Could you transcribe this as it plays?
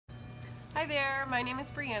Hi there, my name is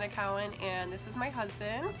Brianna Cowan and this is my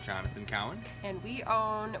husband, Jonathan Cowan. And we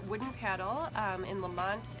own Wooden Paddle in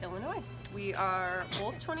Lamont, Illinois. We are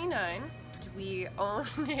both 29. We own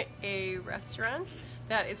a restaurant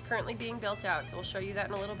that is currently being built out, so we'll show you that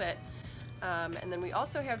in a little bit. And then we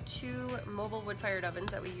also have 2 mobile wood-fired ovens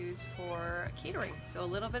that we use for catering. So a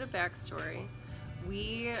little bit of backstory.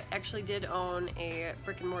 We actually did own a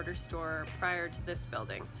brick and mortar store prior to this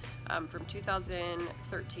building. From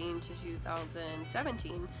 2013 to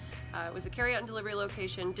 2017. It was a carry-out and delivery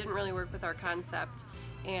location, didn't really work with our concept,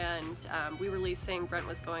 and we were leasing, rent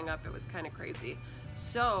was going up, it was kind of crazy.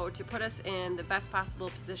 So to put us in the best possible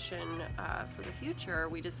position for the future,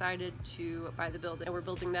 we decided to buy the building. And we're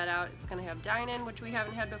building that out. It's going to have dine-in, which we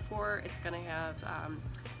haven't had before. It's going to have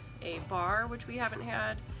a bar, which we haven't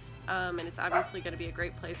had. And it's obviously going to be a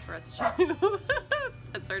great place for us to,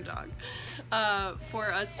 that's our dog,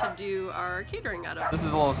 for us to do our catering out of. This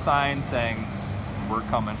is a little sign saying we're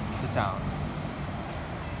coming to town.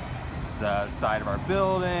 This is the side of our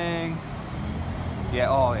building. Yeah,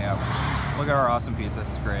 oh yeah, look at our awesome pizza,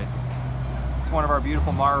 it's great. It's one of our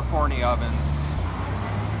beautiful Mariforni ovens.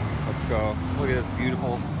 Let's go, look at this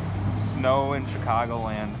beautiful snow in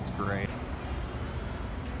Chicagoland, it's great.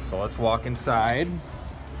 So let's walk inside.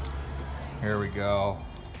 Here we go.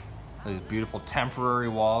 These beautiful temporary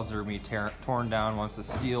walls are going to be torn down once the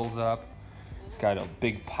steel's up. It's got a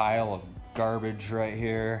big pile of garbage right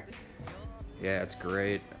here. Yeah, it's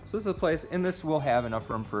great. So this is a place, and this will have enough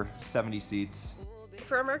room for 70 seats.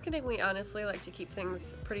 For our marketing, we honestly like to keep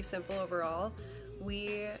things pretty simple overall.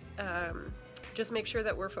 We just make sure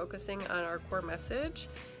that we're focusing on our core message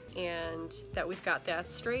and that we've got that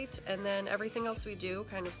straight, and then everything else we do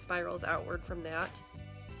kind of spirals outward from that.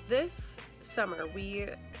 This summer, we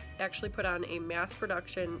actually put on a mass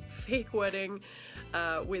production fake wedding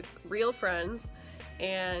with real friends,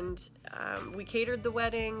 and we catered the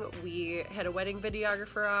wedding, we had a wedding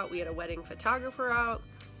videographer out, we had a wedding photographer out,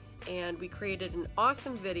 and we created an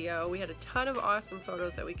awesome video. We had a ton of awesome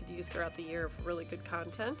photos that we could use throughout the year for really good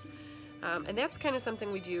content. And that's kind of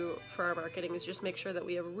something we do for our marketing, is just make sure that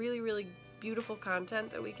we have really, really beautiful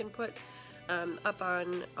content that we can put up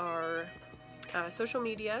on our social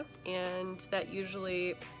media, and that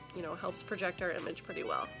usually, you know, helps project our image pretty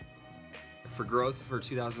well. For growth for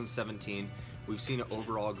 2017, we've seen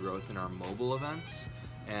overall growth in our mobile events,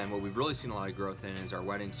 and what we've really seen a lot of growth in is our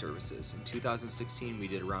wedding services. In 2016, we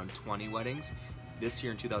did around 20 weddings. This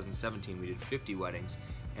year in 2017, we did 50 weddings,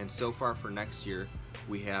 and so far for next year,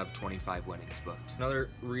 we have 25 weddings booked. Another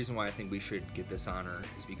reason why I think we should get this honor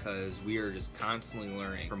is because we are just constantly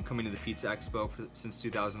learning. From coming to the Pizza Expo since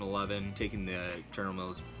 2011, taking the General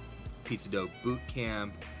Mills Pizza Dough Boot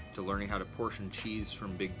Camp, to learning how to portion cheese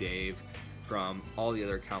from Big Dave, from all the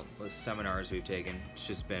other countless seminars we've taken. It's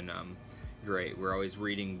just been great. We're always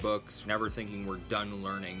reading books, never thinking we're done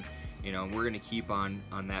learning. You know, we're gonna keep on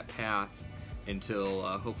that path until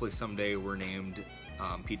hopefully someday we're named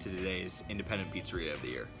Pizza Today's Independent Pizzeria of the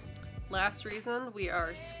Year. Last reason, we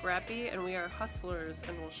are scrappy and we are hustlers,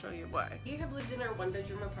 and we'll show you why. We have lived in our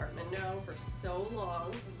 1-bedroom apartment now for so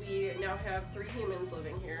long. We now have 3 humans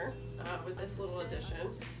living here with this little addition.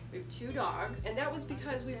 We have 2 dogs, and that was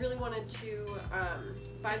because we really wanted to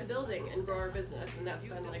buy the building and grow our business, and that's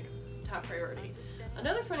been like top priority.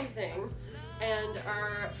 Another funny thing, and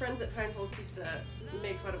our friends at Fine Folk Pizza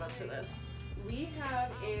make fun of us for this, we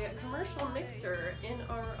have a commercial mixer in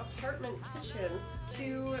our apartment kitchen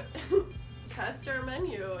to test our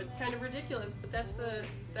menu. It's kind of ridiculous, but that's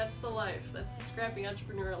the life. That's the scrappy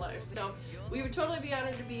entrepreneur life. So we would totally be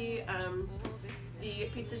honored to be the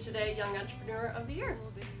Pizza Today Young Entrepreneur of the Year.